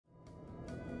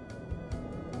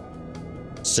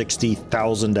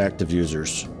60,000 active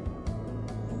users.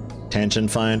 Tangent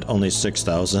Find, only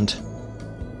 6,000.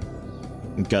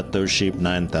 Got Those Sheep,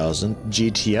 9,000.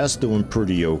 GTS doing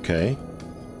pretty okay.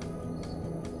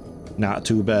 Not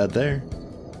too bad there.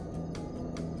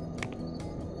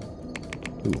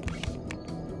 Ooh.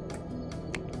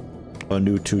 A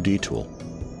new 2D tool.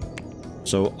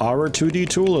 So our 2D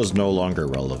tool is no longer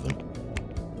relevant.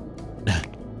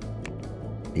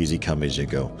 Easy come, easy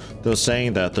go. Though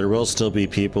saying that, there will still be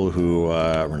people who,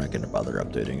 we're not going to bother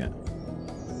updating it.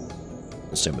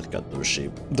 The same with Got Those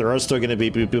Sheep. There are still going to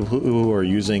be people who are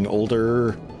using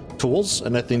older tools,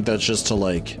 and I think that's just to,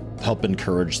 like, help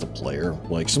encourage the player.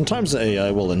 Like, sometimes the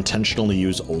AI will intentionally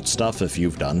use old stuff if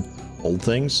you've done old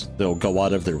things. They'll go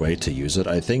out of their way to use it.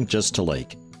 I think just to,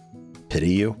 like,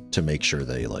 pity you, to make sure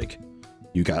they, like,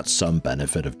 you got some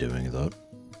benefit of doing that.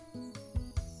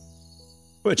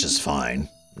 Which is fine.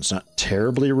 It's not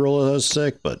terribly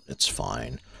realistic, but it's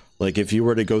fine. Like, if you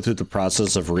were to go through the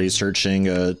process of researching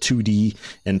 2D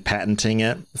and patenting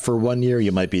it for 1 year,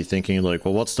 you might be thinking, like,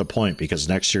 well, what's the point? Because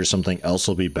next year something else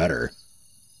will be better.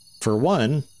 For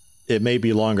one, it may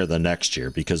be longer than next year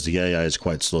because the AI is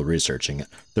quite slow researching it.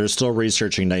 They're still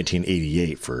researching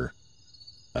 1988 for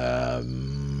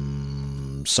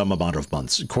some amount of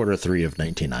months, Q3 of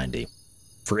 1990.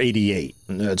 For 88,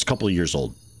 it's a couple of years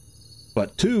old.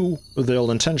 But two,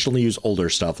 they'll intentionally use older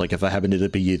stuff. Like if I happen to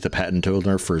be the patent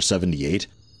owner for 78,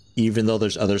 even though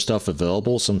there's other stuff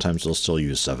available, sometimes they'll still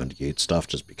use 78 stuff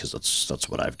just because that's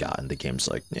what I've got. And the game's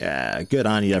like, yeah, good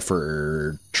on you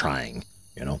for trying,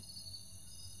 you know?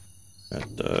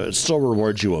 And it still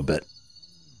rewards you a bit.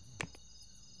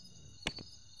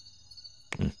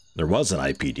 There was an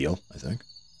IP deal, I think.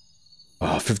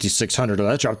 Oh, 5,600.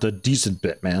 That dropped a decent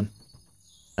bit, man.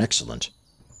 Excellent.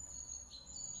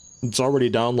 It's already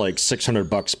down like 600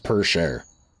 bucks per share.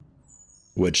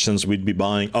 Which, since we'd be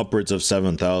buying upwards of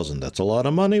 7,000, that's a lot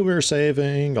of money we're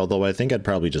saving. Although I think I'd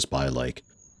probably just buy like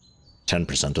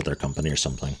 10% of their company or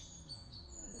something.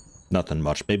 Nothing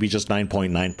much. Maybe just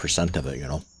 9.9% of it, you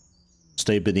know.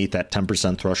 Stay beneath that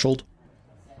 10% threshold.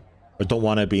 I don't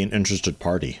want to be an interested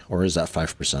party. Or is that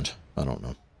 5%? I don't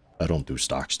know. I don't do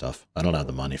stock stuff. I don't have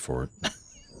the money for it.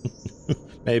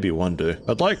 Maybe one day.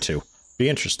 I'd like to. Be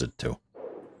interested to.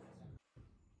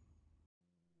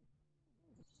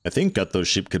 I think Got Those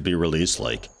Sheep could be released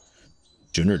like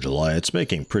June or July. It's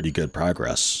making pretty good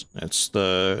progress. It's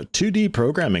the 2D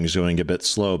programming is going a bit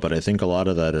slow, but I think a lot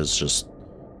of that is just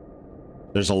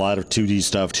there's a lot of 2D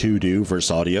stuff to do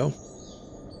versus audio.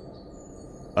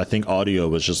 I think audio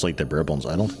was just like the bare bones.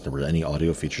 I don't think there were any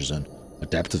audio features in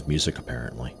adaptive music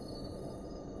apparently.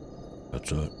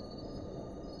 That's it.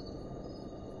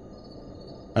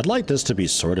 I'd like this to be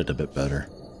sorted a bit better.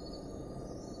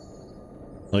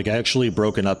 Like, actually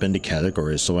broken up into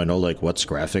categories so I know, like, what's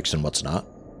graphics and what's not.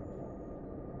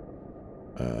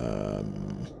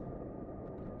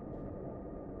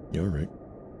 You're right.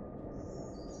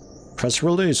 Press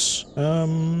release.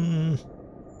 Yeah,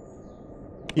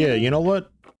 you know what?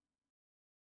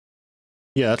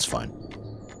 Yeah, that's fine.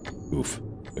 Oof.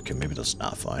 Okay, maybe that's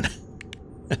not fine.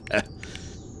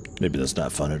 Maybe that's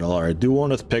not fun at all. Alright, do one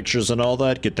with pictures and all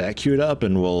that. Get that queued up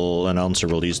and we'll announce a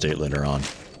release date later on.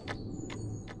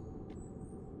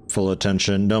 Full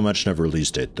attention. No mention of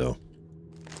release date, though.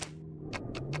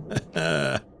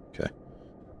 Okay.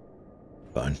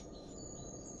 Fine.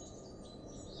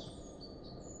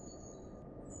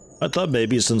 I thought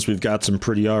maybe since we've got some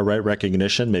pretty alright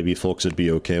recognition, maybe folks would be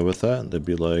okay with that. They'd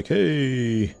be like,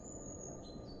 hey,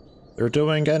 they're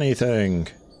doing anything.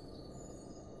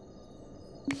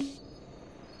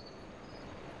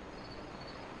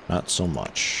 Not so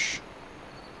much.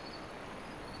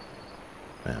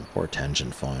 Man, poor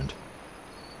Tangent Find.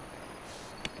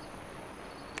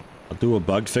 I'll do a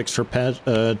bug fix for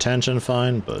Tangent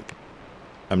Find, but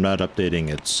I'm not updating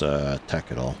its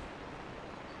tech at all.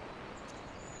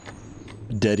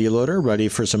 Daddy Loader, ready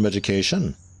for some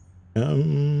education?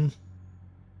 Yeah,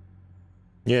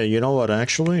 you know what,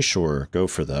 actually? Sure, go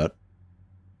for that.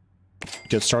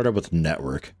 Get started with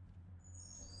network.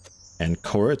 And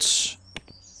Quartz.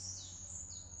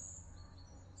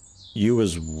 You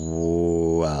as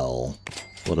well.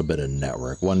 A little bit of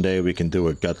network. One day we can do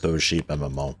a Got Those Sheep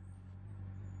MMO.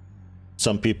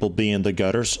 Some people be in the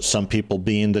gutters, some people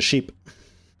be in the sheep.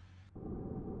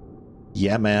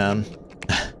 Yeah, man.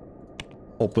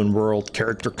 Open world,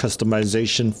 character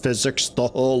customization, physics, the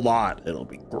whole lot. It'll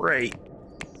be great.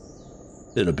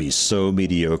 It'll be so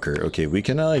mediocre. Okay, we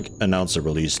can like announce a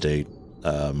release date.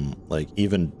 Like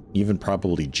even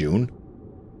probably June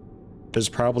is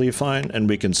probably fine, and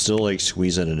we can still like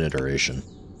squeeze in an iteration.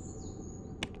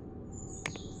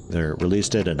 Their release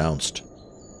date announced.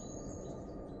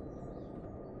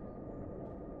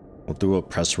 We'll do a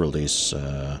press release,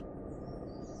 I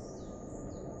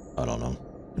don't know,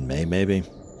 in May maybe?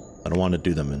 I don't want to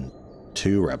do them in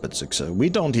too rapid success. We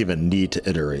don't even need to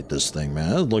iterate this thing,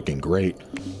 man. It's looking great.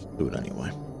 Do it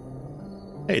anyway.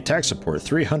 Hey, tax support,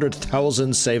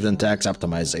 300,000 saved in tax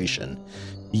optimization.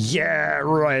 Yeah,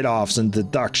 write-offs and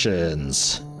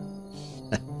deductions.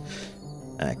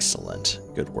 Excellent.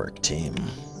 Good work, team.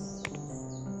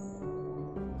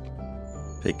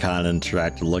 Paycon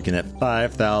Interactive looking at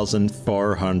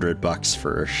 5,400 bucks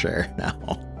for a share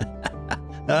now.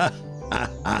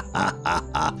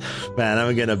 Man,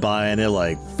 I'm gonna buy in at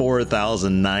like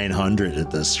 4,900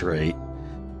 at this rate.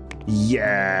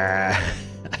 Yeah.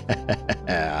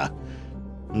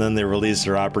 And then they release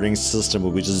their operating system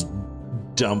where we just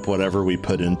dump whatever we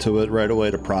put into it right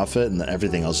away to profit, and then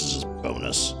everything else is just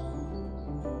bonus.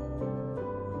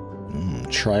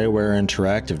 Triware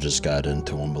Interactive just got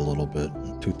into them a little bit.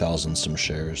 2,000 some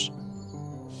shares.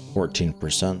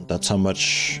 14%. That's how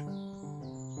much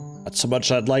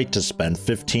I'd like to spend.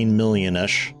 15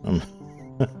 million-ish. I'm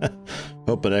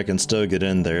hoping I can still get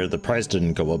in there. The price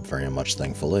didn't go up very much,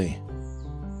 thankfully.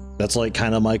 That's like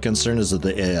kind of my concern, is that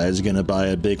the AI is going to buy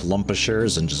a big lump of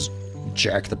shares and just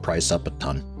jack the price up a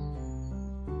ton.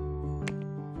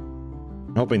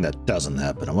 I'm hoping that doesn't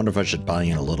happen. I wonder if I should buy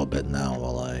in a little bit now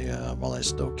while I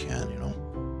still can, you know.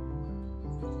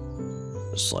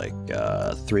 Just like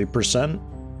 3%.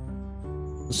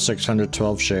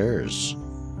 612 shares.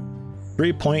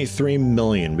 3.3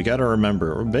 million. We gotta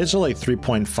remember. Basically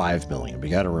 3.5 million. We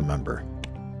gotta remember.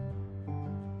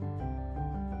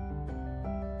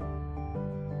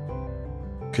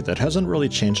 Okay, that hasn't really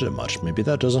changed it much. Maybe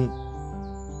that doesn't.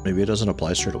 Maybe it doesn't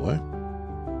apply straight away.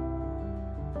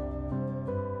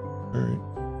 Alright.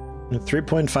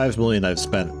 3.5 million I've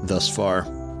spent thus far.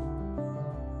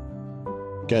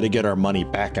 Gotta get our money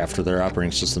back after their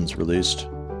operating system's released.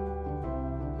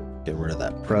 Get rid of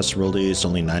that press release.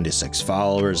 Only 96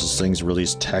 followers. This thing's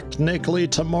released technically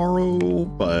tomorrow,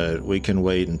 but we can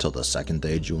wait until the second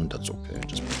day of June. That's okay.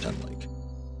 Just pretend like.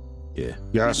 Yeah.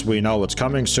 Yes, we know it's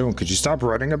coming soon. Could you stop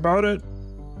writing about it?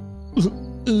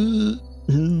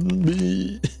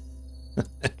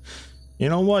 You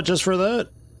know what? Just for that,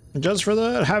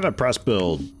 have a press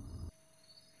build.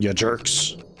 You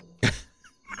jerks.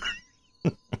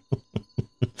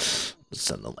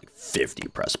 Send them like 50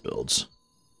 press builds.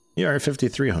 Yeah,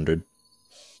 5,300.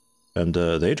 And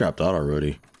they dropped out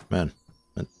already. Man,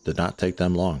 it did not take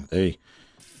them long. They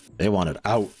wanted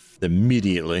out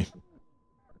immediately.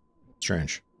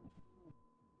 Strange.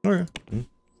 Okay,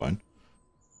 fine.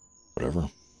 Whatever.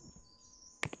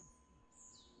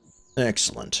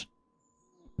 Excellent.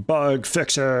 Bug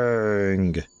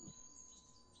fixing.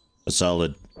 A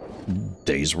solid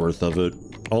day's worth of it.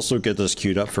 Also get this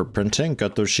queued up for printing.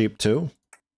 Got those sheep too.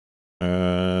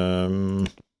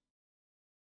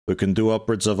 We can do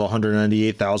upwards of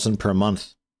 198,000 per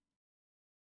month.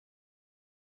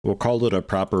 We'll call it a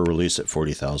proper release at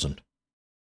 40,000.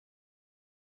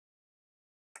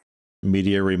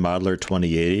 Media Remodeler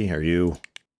 2080. Are you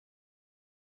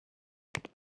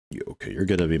okay? You're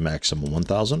gonna be maximum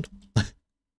 1,000.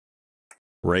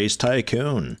 Race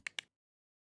Tycoon.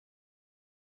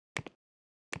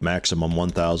 Maximum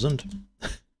 1,000.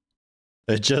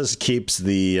 It just keeps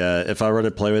the, if I were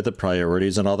to play with the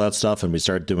priorities and all that stuff and we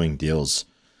start doing deals,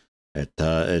 it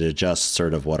adjusts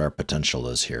sort of what our potential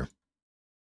is here.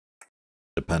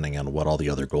 Depending on what all the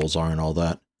other goals are and all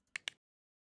that.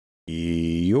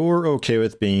 You're okay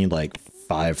with being like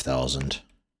 5,000.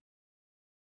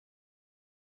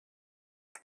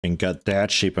 And got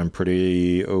that sheep, I'm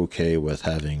pretty okay with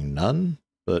having none.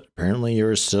 But apparently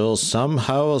you're still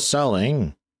somehow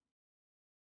selling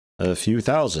a few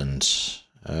thousand.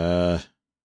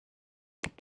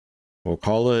 We'll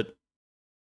call it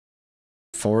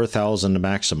 4,000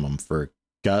 maximum for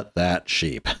got that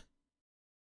sheep.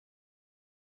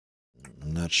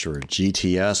 I'm not sure.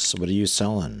 GTS, what are you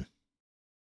selling?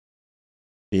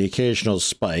 The occasional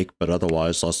spike, but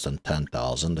otherwise less than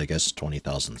 10,000. I guess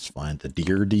 20,000 is fine. The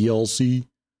deer DLC?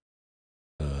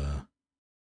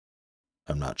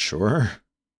 I'm not sure.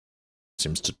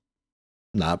 Seems to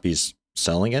not be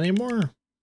selling anymore.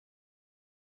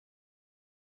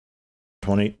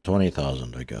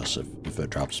 20,000, I guess, if it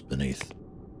drops beneath.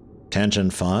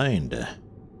 Tangent Find.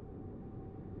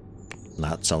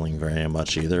 Not selling very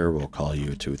much either. We'll call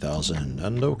you 2,000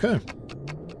 and okay.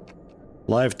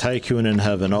 Live Tycoon in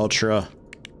Heaven Ultra.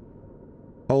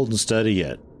 Holding steady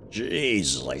at,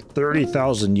 jeez, like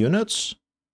 30,000 units?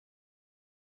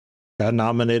 Got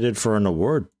nominated for an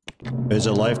award. Is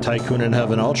it Live Tycoon in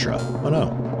Heaven Ultra? Oh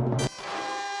no.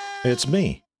 It's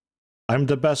me. I'm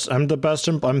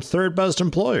third best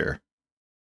employer.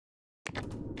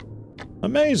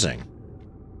 Amazing.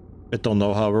 I don't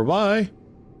know how or why.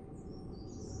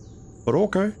 But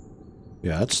okay.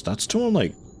 Yeah, that's doing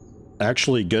like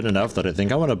actually good enough that I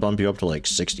think I want to bump you up to like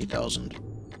 60,000.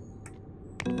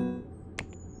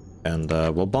 And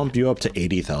we'll bump you up to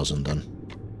 80,000 then.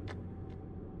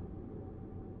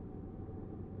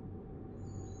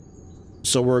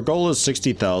 So our goal is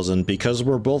 60,000 because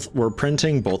we're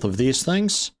printing both of these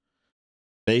things.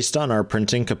 Based on our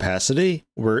printing capacity,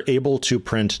 we're able to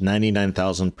print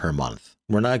 99,000 per month.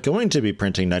 We're not going to be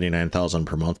printing 99,000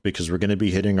 per month because we're going to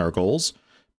be hitting our goals.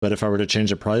 But if I were to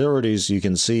change the priorities, you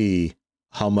can see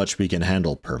how much we can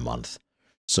handle per month.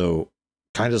 So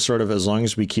kind of sort of as long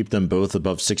as we keep them both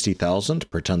above 60,000,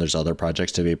 pretend there's other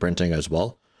projects to be printing as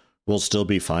well, we'll still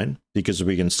be fine because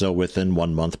we can still within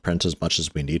 1 month print as much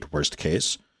as we need, worst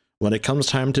case. When it comes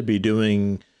time to be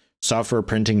doing software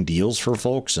printing deals for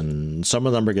folks, and some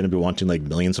of them are going to be wanting like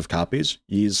millions of copies,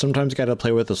 you sometimes got to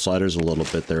play with the sliders a little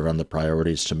bit there on the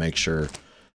priorities to make sure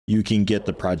you can get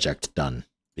the project done,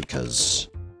 because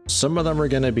some of them are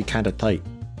going to be kind of tight.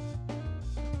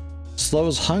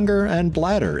 Slows hunger and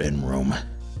bladder in room.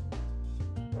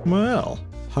 Well,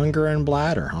 hunger and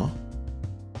bladder, huh?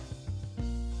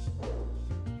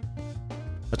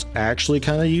 That's actually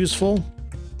kind of useful.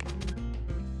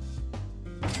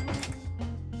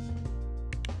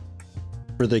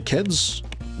 For the kids,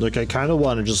 like I kind of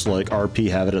want to just like RP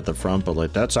have it at the front, but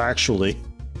like that's actually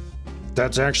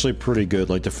pretty good.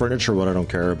 Like the furniture one I don't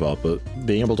care about, but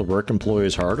being able to work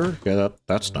employees harder, yeah,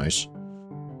 that's nice.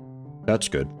 That's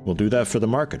good. We'll do that for the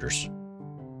marketers.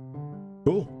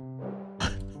 Cool.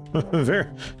 very,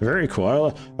 very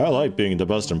cool. I like being the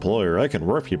best employer. I can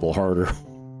work people harder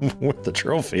with the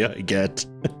trophy I get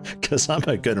because I'm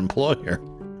a good employer.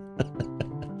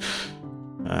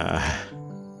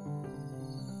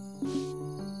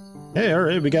 Hey, all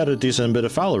right, we got a decent bit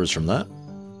of followers from that.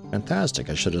 Fantastic.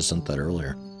 I should have sent that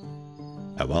earlier.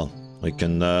 Oh well, we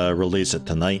can release it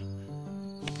tonight.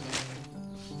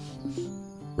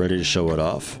 Ready to show it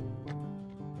off.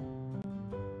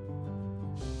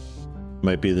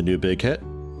 Might be the new big hit.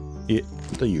 Yeah,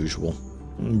 the usual.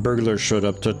 Burglar showed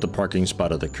up, took the parking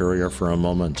spot of the courier for a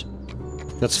moment.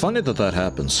 That's funny that that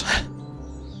happens.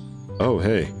 Oh,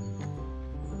 hey.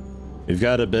 We've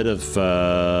got a bit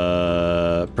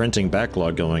of printing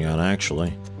backlog going on,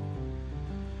 actually.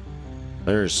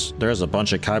 There's a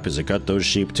bunch of copies that got those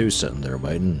sheep too sitting there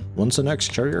waiting. When's the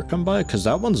next courier come by? Because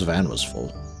that one's van was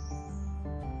full.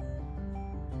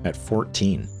 At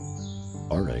 14.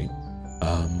 Alright.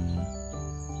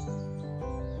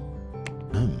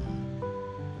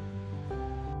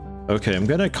 Okay, I'm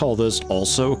gonna call this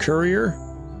also courier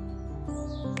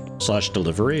 /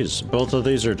 deliveries. Both of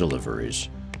these are deliveries,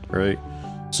 right?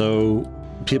 So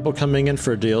people coming in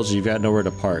for deals, you've got nowhere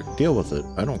to park. Deal with it.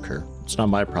 I don't care. It's not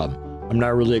my problem. I'm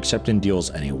not really accepting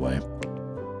deals anyway.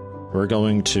 We're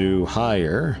going to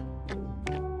hire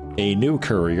a new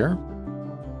courier.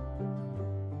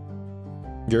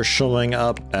 You're showing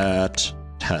up at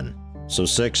 10. So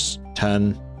 6,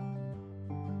 10,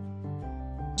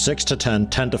 6 to 10,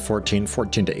 10 to 14,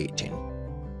 14 to 18.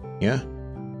 Yeah?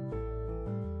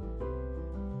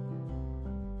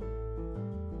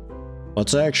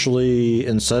 Let's actually,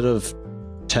 instead of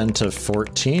 10 to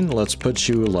 14, let's put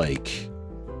you like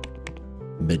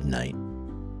midnight.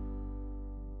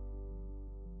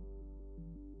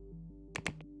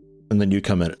 And then you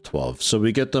come in at 12. So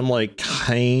we get them like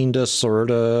kinda,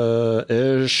 sorta,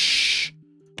 ish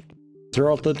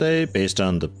throughout the day based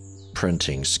on the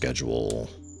printing schedule.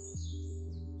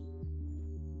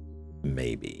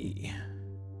 Maybe.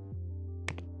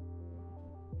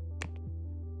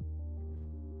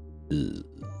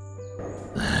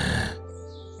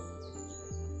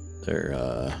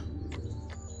 They're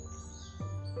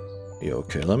yeah,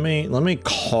 okay, let me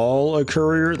call a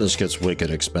courier. This gets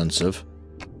wicked expensive,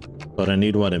 but I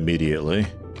need one immediately.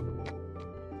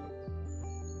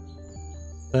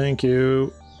 Thank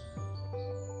you.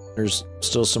 There's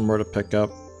still some more to pick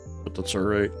up, but that's all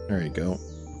right. There you go.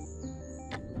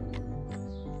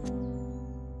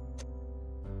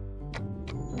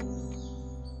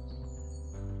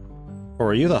 Or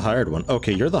are you the hired one?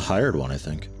 Okay, you're the hired one, I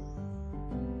think.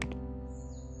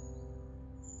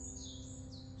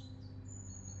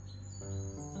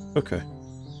 Okay.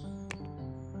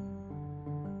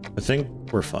 I think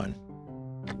we're fine.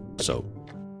 So,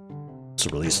 let's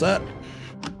release that.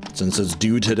 Since it's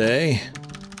due today.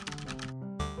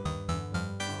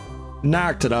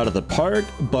 Knocked it out of the park.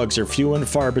 Bugs are few and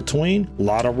far between. A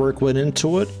lot of work went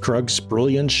into it. Krug's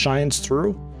brilliance shines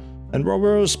through. And well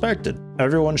respected.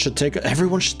 Everyone should take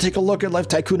a look at Life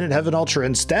Tycoon and Heaven Ultra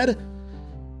instead.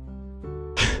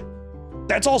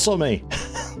 That's also me.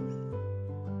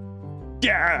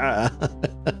 Yeah,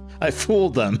 I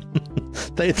fooled them.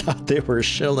 They thought they were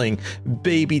shilling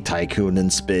Baby Tycoon in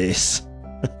space.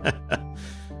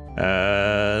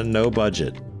 No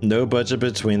budget. No budget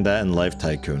between that and Life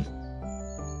Tycoon.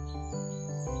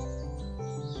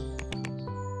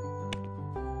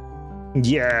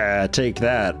 Yeah, take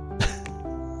that.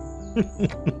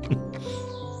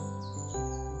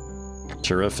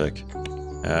 Terrific.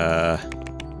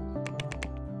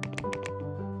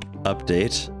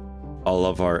 Update all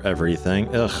of our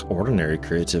everything. Ugh, ordinary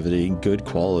creativity, good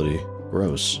quality,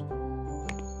 gross,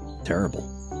 terrible.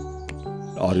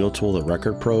 Audio tool, the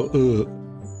Record Pro. Ugh.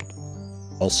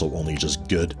 Also only just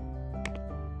good.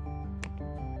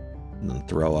 And then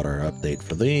throw out our update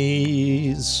for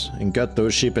these and gut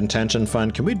those sheep intention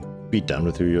fund. Can we be done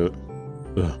with you?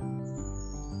 Ugh.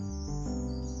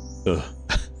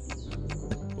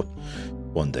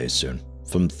 One day soon.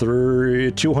 From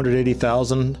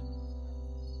 280,000.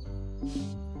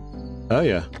 Oh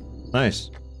yeah,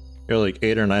 nice. You're like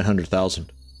 800,000 or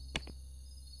 900,000.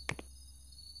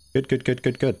 Good, good, good,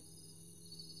 good, good.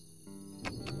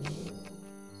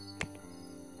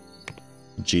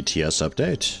 GTS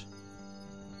update.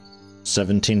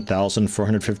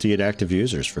 17,458 active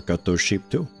users for Gut Those Sheep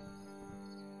too.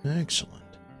 Excellent.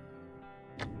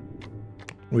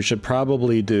 We should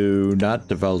probably do not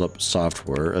develop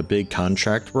software, a big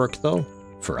contract work though,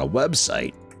 for a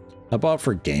website. How about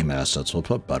for game assets? We'll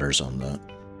put Butters on that.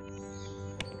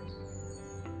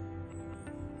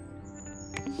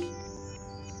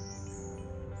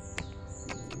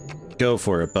 Go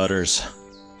for it, Butters.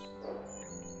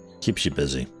 Keeps you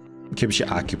busy. Keeps you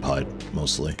occupied,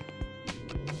 mostly.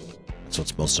 That's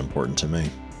what's most important to me.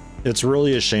 It's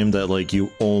really a shame that, like,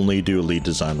 you only do lead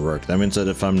design work. That means that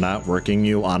if I'm not working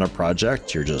you on a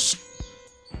project, you're just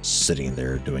sitting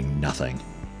there doing nothing.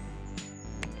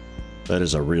 That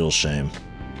is a real shame.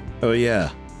 Oh,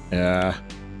 yeah. Yeah.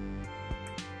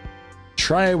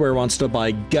 Triware wants to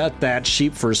buy Gut That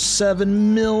Sheep for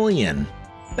 7 million.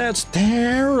 That's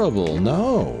terrible.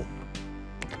 No.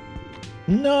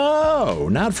 No,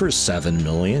 not for 7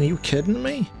 million. Are you kidding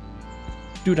me?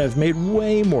 Dude, I've made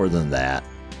way more than that.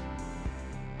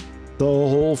 The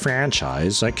whole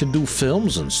franchise. I could do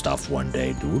films and stuff one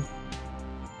day, dude.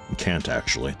 Can't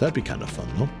actually. That'd be kind of fun,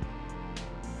 though.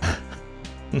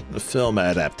 The film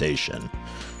adaptation.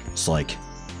 It's like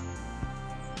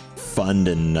fund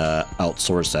and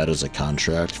outsource that as a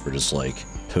contract for just like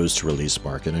post-release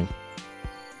marketing.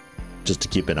 Just to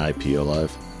keep an IP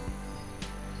alive.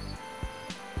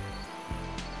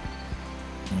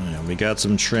 And we got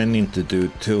some training to do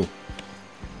too.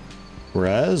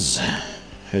 Whereas,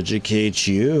 educate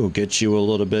you, get you a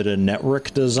little bit of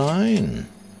network design.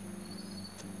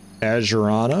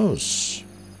 Azuranos.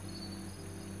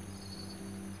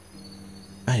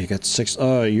 Ah, you got 6.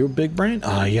 Oh, you're big brain?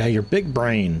 Oh, yeah, you're big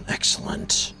brain.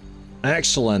 Excellent.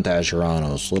 Excellent,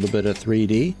 Azuranos. A little bit of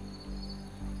 3D.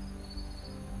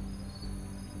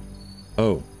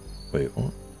 Oh, wait,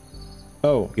 what?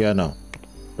 Oh, yeah, no.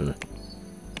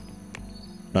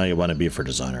 Now you want to be for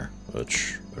designer,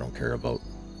 which I don't care about.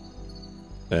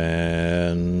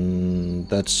 And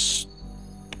that's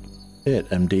it.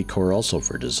 MD Core also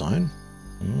for design.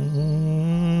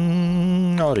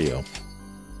 Audio.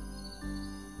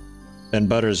 And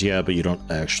Butters, yeah, but you don't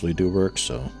actually do work,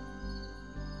 so.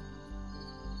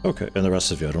 Okay, and the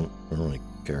rest of you I don't really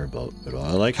care about at all.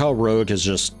 I like how Rogue is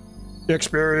just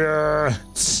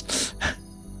experience.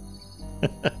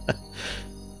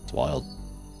 It's wild.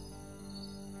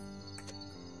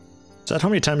 Is that how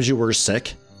many times you were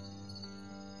sick?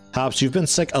 Hops, you've been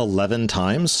sick 11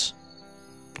 times?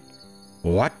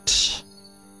 What?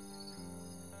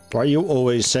 Why are you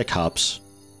always sick, Hops?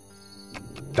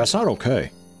 That's not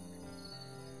okay.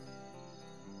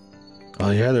 Oh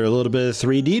yeah, there's a little bit of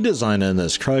 3D design in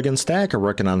this. Krug and Stack are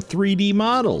working on 3D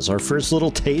models. Our first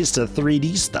little taste of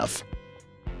 3D stuff.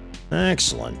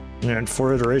 Excellent. And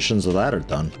 4 iterations of that are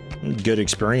done. Good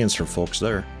experience for folks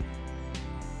there.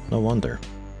 No wonder.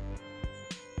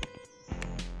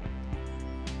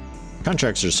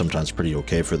 Contracts are sometimes pretty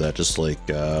okay for that, just like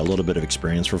a little bit of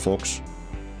experience for folks.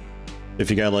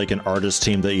 If you got like an artist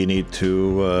team that you need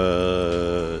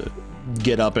to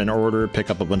get up in order, pick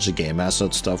up a bunch of game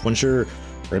asset stuff, once your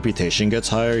reputation gets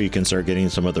higher, you can start getting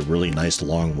some of the really nice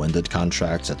long-winded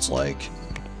contracts. It's like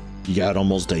you got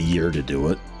almost a year to do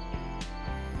it.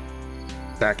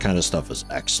 That kind of stuff is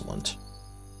excellent.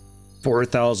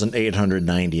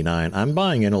 4,899. I'm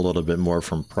buying in a little bit more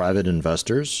from private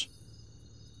investors.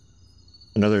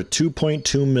 Another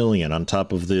 2.2 million on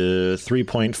top of the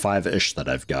 3.5-ish that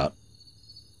I've got.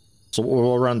 So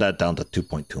we'll run that down to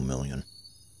 2.2 million.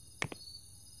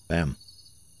 Bam.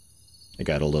 I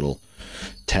got a little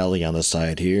tally on the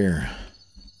side here.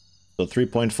 So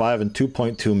 3.5 and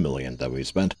 2.2 million that we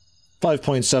spent.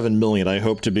 5.7 million I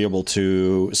hope to be able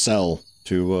to sell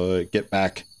to get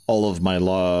back all of my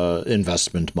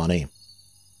investment money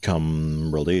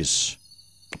come release.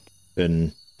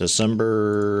 In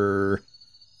December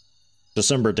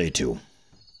day 2.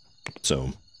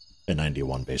 So in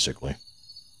 91 basically.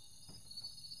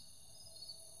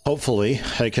 Hopefully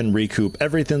I can recoup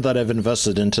everything that I've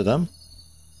invested into them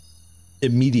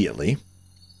immediately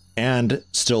and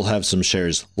still have some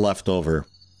shares left over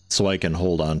so I can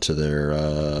hold on to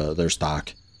their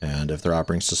stock. And if their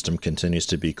operating system continues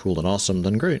to be cool and awesome,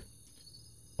 then great.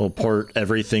 We'll port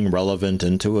everything relevant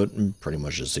into it, pretty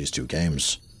much just these 2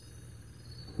 games.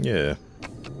 Yeah,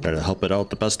 try to help it out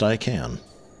the best I can.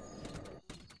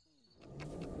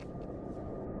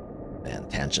 And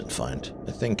Tangent Find.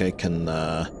 I think I can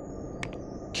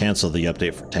cancel the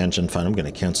update for Tangent Find. I'm going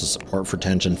to cancel support for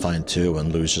Tangent Find too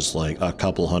and lose just like a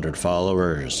couple hundred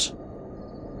followers.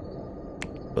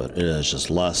 But it is just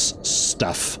less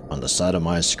stuff on the side of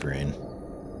my screen.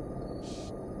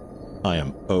 I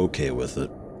am okay with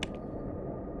it.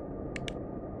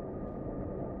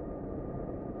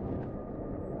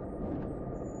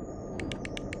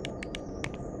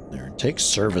 There, take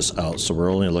service out, so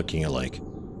we're only looking at like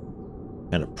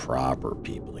kind of proper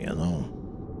people, you know?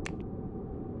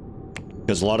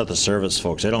 Because a lot of the service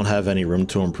folks, they don't have any room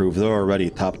to improve. They're already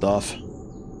topped off.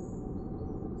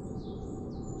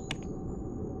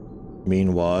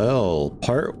 Meanwhile,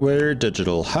 Partware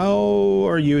Digital, how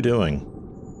are you doing?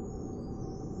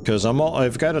 Because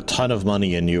I've got a ton of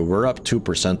money in you. We're up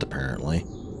 2% apparently.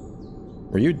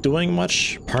 Were you doing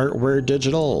much, Partware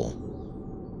Digital?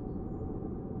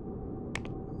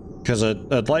 Because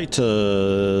I'd like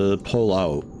to pull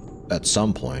out at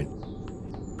some point.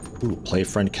 Ooh, Play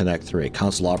Friend Connect 3,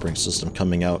 console operating system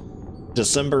coming out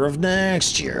December of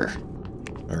next year.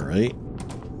 Alright.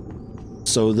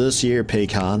 So this year,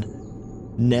 Paycon.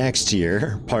 Next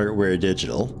year, Partware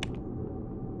Digital.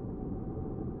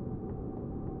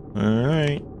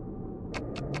 Alright.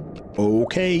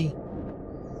 Okay.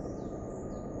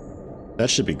 That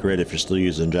should be great if you're still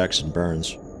using Jackson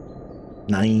Burns.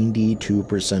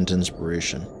 92%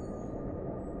 inspiration.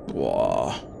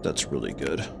 Wow, that's really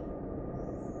good.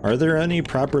 Are there any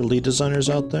proper lead designers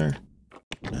out there?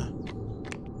 No.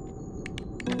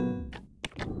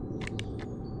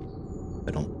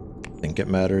 I don't think it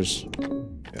matters.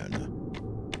 Yeah, no.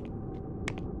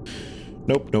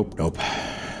 Nope.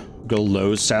 Go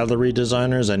low salary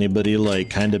designers? Anybody like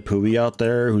kind of pooey out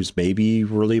there who's maybe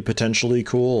really potentially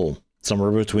cool?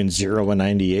 Somewhere between 0 and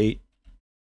 98?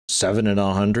 7 and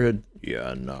 100?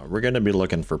 Yeah, no. We're gonna be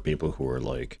looking for people who are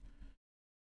like...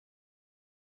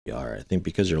 Yeah, I think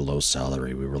because you're low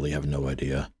salary, we really have no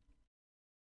idea.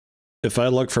 If I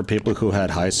look for people who had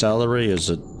high salary,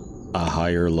 is it a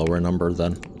higher, lower number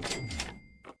then?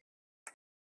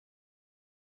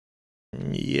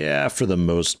 Yeah, for the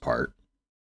most part.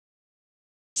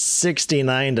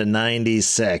 69 to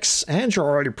 96, and you're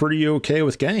already pretty okay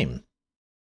with game.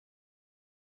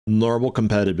 Normal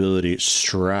compatibility,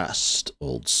 stressed,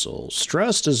 old soul.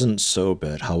 Stressed isn't so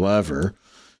bad, however,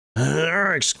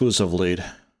 exclusive lead.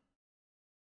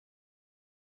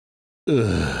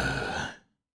 Ugh.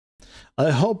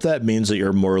 I hope that means that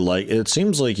you're more like, it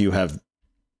seems like you have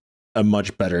a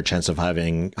much better chance of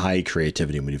having high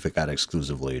creativity when you've got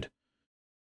exclusive lead.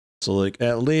 So like,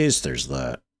 at least there's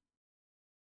that.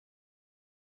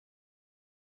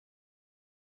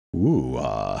 Ooh,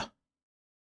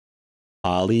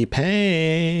 Ollie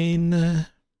Payne.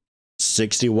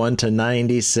 61 to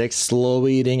 96, slow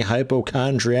eating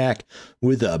hypochondriac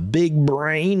with a big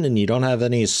brain, and you don't have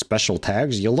any special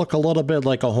tags. You look a little bit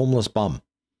like a homeless bum.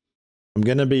 I'm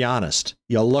gonna be honest.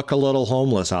 You look a little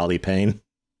homeless, Ollie Payne.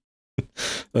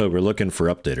 Oh, we're looking for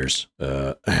updaters.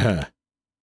 Oh,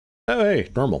 hey,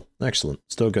 normal. Excellent.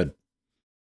 Still good.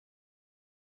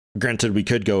 Granted, we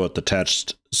could go with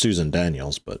attached Susan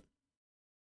Daniels, but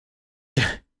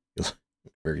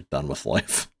very done with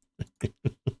life.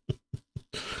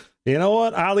 You know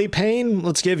what, Ollie Payne?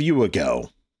 Let's give you a go.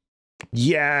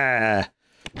 Yeah,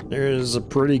 there's a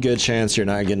pretty good chance you're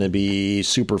not going to be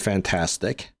super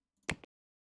fantastic.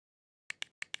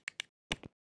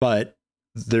 But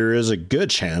there is a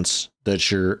good chance that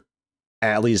you're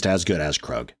at least as good as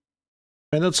Krug.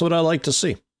 And that's what I like to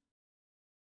see.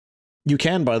 You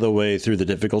can, by the way, through the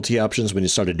difficulty options, when you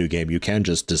start a new game, you can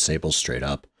just disable straight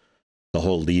up the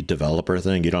whole lead developer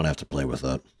thing. You don't have to play with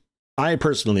that. I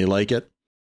personally like it.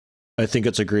 I think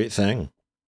it's a great thing.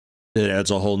 It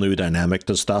adds a whole new dynamic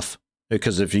to stuff.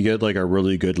 Because if you get like a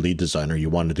really good lead designer, you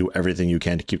want to do everything you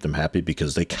can to keep them happy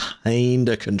because they kind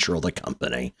of control the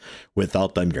company.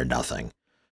 Without them, you're nothing.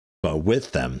 But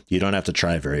with them, you don't have to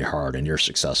try very hard and you're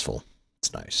successful.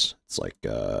 It's nice. It's like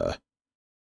a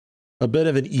bit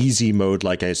of an easy mode,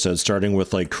 like I said, starting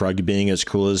with like Krug being as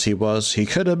cool as he was. He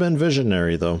could have been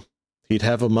visionary, though. He'd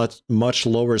have a much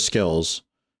lower skills.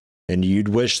 And you'd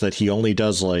wish that he only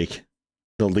does like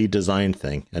the lead design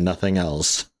thing and nothing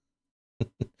else.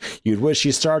 You'd wish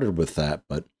he started with that,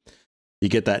 but you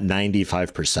get that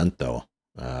 95% though.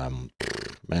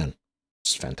 Man,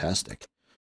 it's fantastic.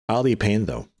 Ali Payne,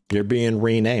 though, you're being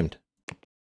renamed.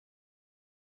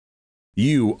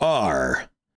 You are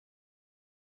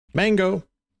Mango,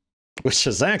 which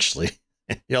is actually,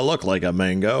 you look like a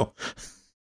mango.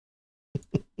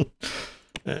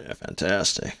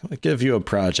 Fantastic. I'll give you a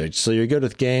project. So you're good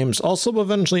with games, also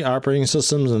eventually operating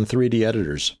systems and 3D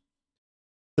editors.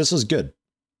 This is good.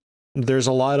 There's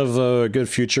a lot of good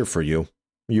future for you.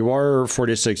 You are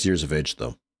 46 years of age,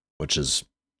 though, which is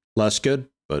less good,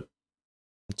 but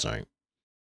it's all right.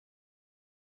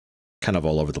 Kind of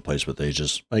all over the place with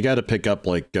ages. I got to pick up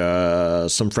like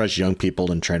some fresh young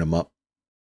people and train them up.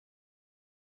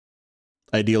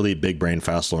 Ideally, big brain,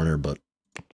 fast learner, but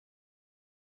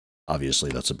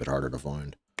obviously that's a bit harder to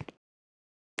find.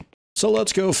 So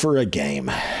let's go for a game.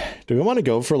 Do we want to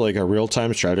go for like a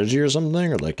real-time strategy or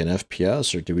something, or like an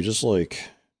FPS, or do we just like...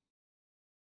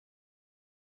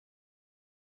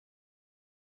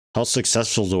 How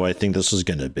successful do I think this is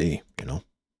going to be, you know?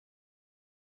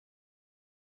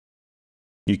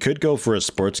 You could go for a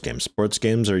sports game. Sports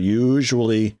games are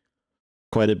usually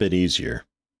quite a bit easier.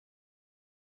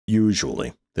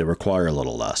 Usually. They require a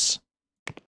little less.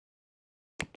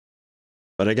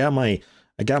 But I got my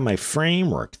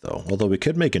framework though. Although we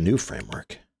could make a new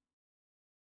framework.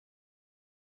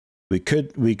 We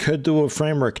could do a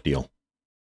framework deal.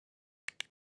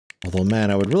 Although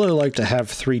man, I would really like to have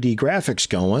 3D graphics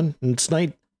going. And it's it's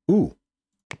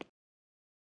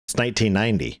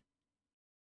 1990.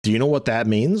 Do you know what that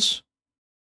means?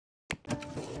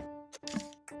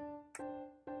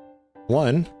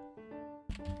 One,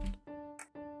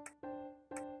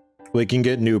 we can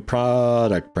get new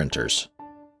product printers.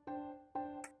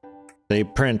 They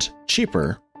print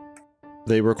cheaper.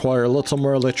 They require a little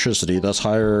more electricity, thus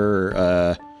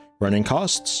higher running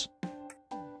costs.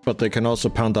 But they can also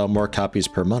pound out more copies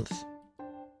per month.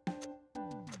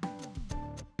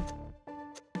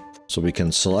 So we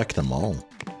can select them all.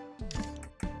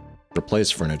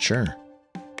 Replace furniture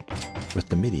with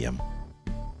the medium.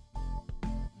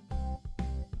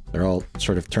 They're all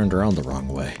sort of turned around the wrong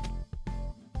way.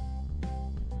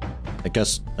 I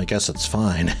guess it's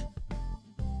fine.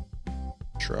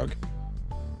 Shrug.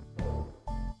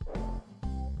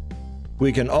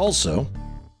 We can also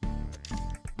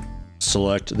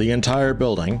select the entire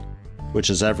building, which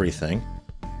is everything.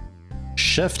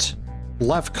 Shift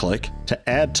left click to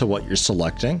add to what you're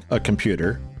selecting, a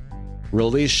computer.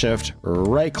 Release shift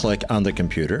right click on the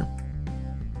computer.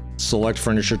 Select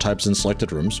furniture types in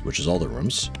selected rooms, which is all the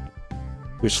rooms.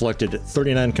 We've selected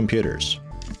 39 computers.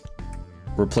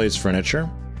 Replace furniture.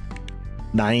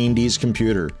 90s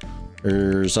computer.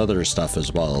 There's other stuff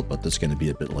as well, but that's going to be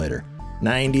a bit later.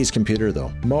 90s computer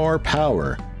though. More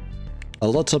power. A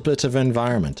little bit of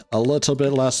environment. A little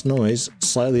bit less noise.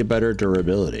 Slightly better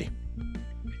durability.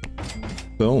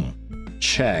 Boom.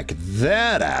 Check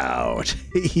that out.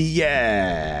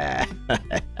 Yeah.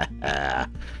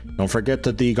 Don't forget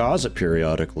to degauss it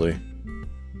periodically.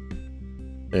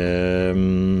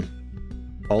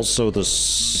 Also the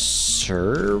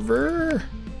server?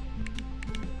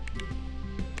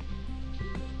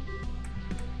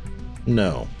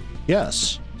 No.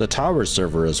 Yes, the tower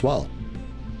server as well.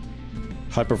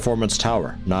 High performance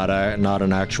tower, not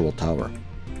an actual tower.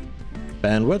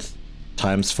 Bandwidth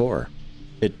times 4.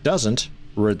 It doesn't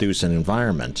reduce an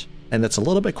environment, and it's a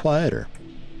little bit quieter.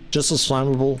 Just as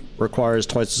flammable, requires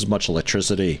twice as much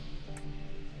electricity.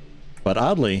 But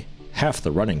oddly, half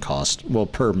the running cost, well,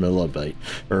 per megabit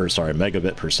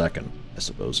per second, I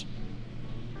suppose.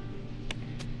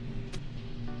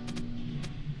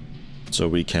 So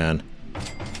we can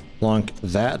plonk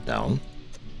that down.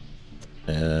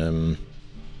 Go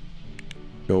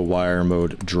wire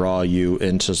mode, draw you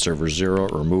into server 0,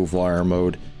 remove wire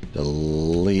mode,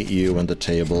 delete you in the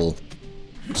table,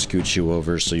 scoot you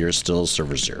over so you're still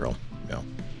server 0. Yeah.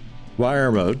 Wire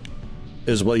mode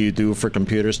is what you do for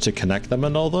computers to connect them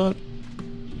and all that.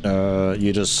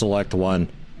 You just select one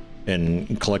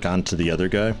and click onto the other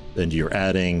guy, and you're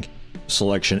adding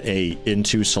selection A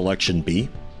into selection B.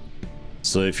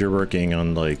 So if you're working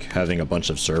on like having a bunch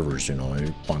of servers, you know,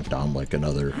 you plunk down like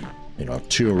another, you know,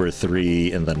 2 or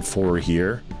 3 and then 4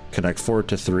 here, connect 4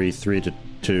 to 3, 3 to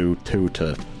 2, 2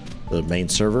 to the main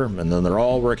server, and then they're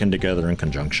all working together in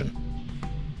conjunction.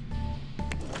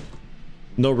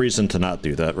 No reason to not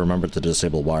do that. Remember to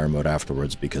disable wire mode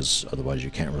afterwards, because otherwise you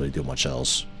can't really do much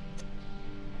else.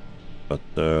 But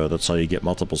that's how you get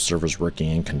multiple servers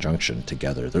working in conjunction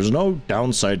together. There's no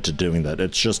downside to doing that.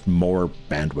 It's just more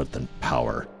bandwidth and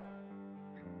power.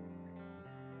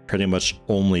 Pretty much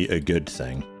only a good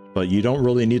thing. But you don't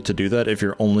really need to do that if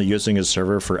you're only using a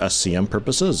server for SCM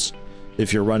purposes.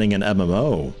 If you're running an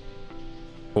MMO,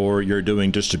 or you're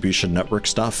doing distribution network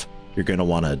stuff, you're going to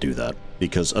want to do that,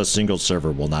 because a single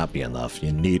server will not be enough.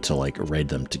 You need to like raid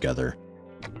them together,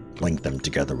 link them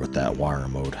together with that wire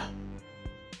mode.